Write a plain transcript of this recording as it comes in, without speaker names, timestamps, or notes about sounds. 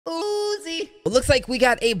Uzi. It looks like we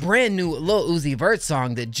got a brand new Lil Uzi Vert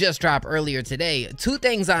song that just dropped earlier today. Two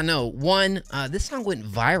things I know. One, this song went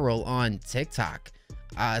viral on TikTok.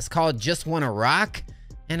 It's called Just Wanna Rock.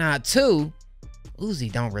 And two,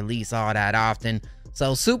 Uzi don't release all that often.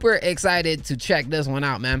 So super excited to check this one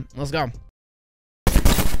out, man. Let's go.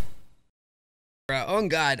 Bro, oh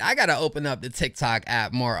God, I gotta open up the TikTok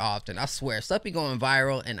app more often. I swear, stuff be going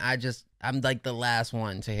viral and I'm like the last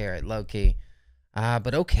one to hear it, low key.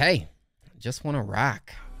 But okay, Just Wanna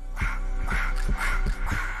Rock. I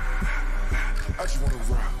just wanna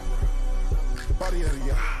rock. Body of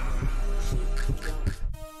the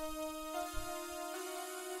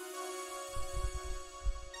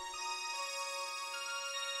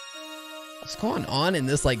What's going on in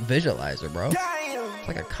this like visualizer, bro? Damn. It's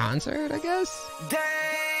like a concert, I guess. Damn.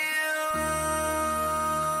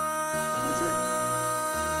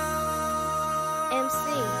 MC,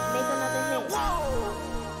 make another hit.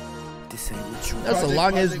 This ain't what you want. That's the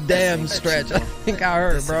longest damn stretch I think I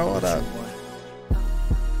heard, bro. Hold up.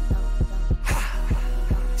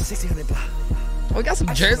 1600 block. Oh, we got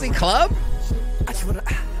some Jersey Club? I just wanna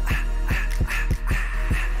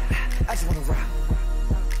rock.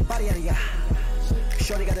 Body out of ya.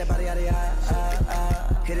 Shorty got that body out of ya.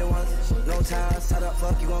 Hit it once, no time. Set up,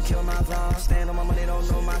 fuck, you gon' kill my vibe. Stand on my money, don't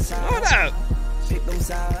know my size. Hold up. Pick them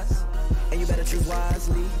sides, and you better choose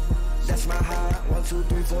wisely. That's my high. 1, 2,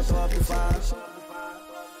 3, 4, throw up your 5.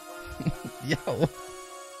 Yo.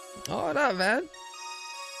 Hold up, man.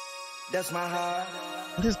 That's my high.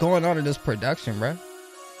 What is going on in this production, bro?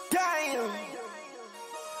 Damn.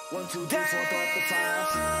 1, 2, 3, 4, throw up the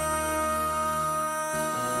 5.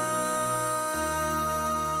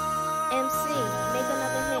 MC, make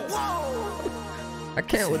another hit. I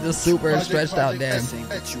can't with this super stretched out damn.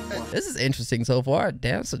 This is interesting so far.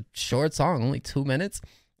 Damn, it's a short song, only 2 minutes.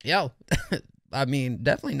 Yo, I mean,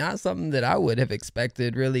 definitely not something that I would have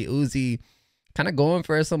expected. Really, Uzi kind of going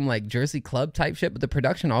for some like Jersey Club type shit, but the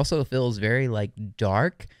production also feels very like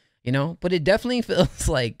dark, you know, but it definitely feels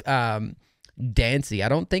like dancey.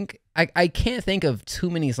 I can't think of too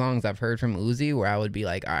many songs I've heard from Uzi where I would be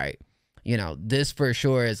like, all right, you know, this for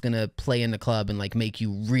sure is gonna play in the club and like make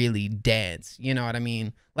you really dance. You know what I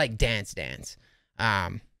mean? Like dance.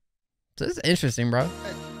 So this is interesting, bro.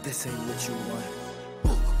 This ain't what you want.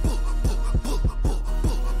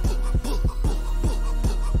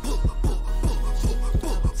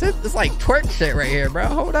 It's like twerk shit right here, bro.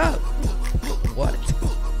 Hold up. What?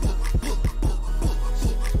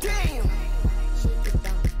 Damn.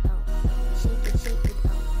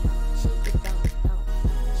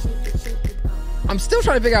 I'm still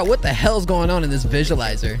trying to figure out what the hell's going on in this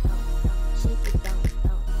visualizer.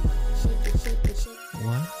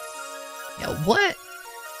 What? Yo, what?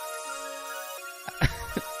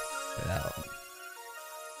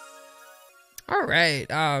 All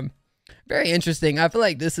right. Very interesting. I feel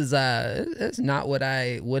like this is it's not what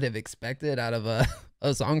I would have expected out of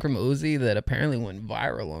a song from Uzi that apparently went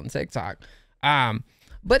viral on TikTok.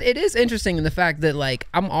 But it is interesting in the fact that like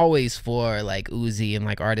I'm always for like Uzi and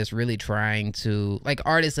like artists really trying to like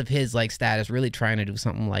artists of his like status really trying to do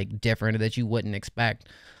something like different that you wouldn't expect.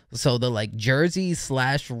 So the like Jersey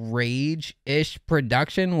 / Rage-ish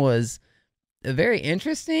production was very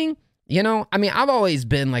interesting. You know, I mean, I've always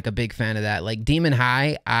been like a big fan of that. Like Demon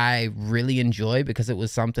High, I really enjoy because it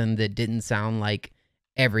was something that didn't sound like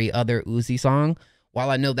every other Uzi song. While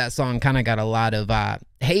I know that song kind of got a lot of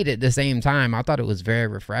hate at the same time, I thought it was very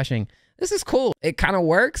refreshing. This is cool. It kind of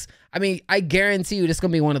works. I mean, I guarantee you this is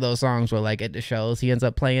going to be one of those songs where like at the shows, he ends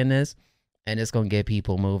up playing this and it's going to get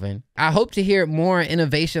people moving. I hope to hear more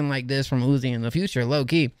innovation like this from Uzi in the future, low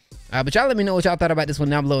key. But y'all let me know what y'all thought about this one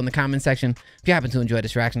down below in the comment section. If you happen to enjoy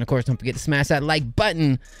this reaction, of course, don't forget to smash that like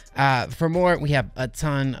button. For more, we have a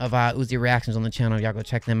ton of Uzi reactions on the channel. Y'all go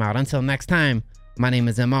check them out. Until next time, my name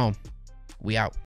is MO. We out.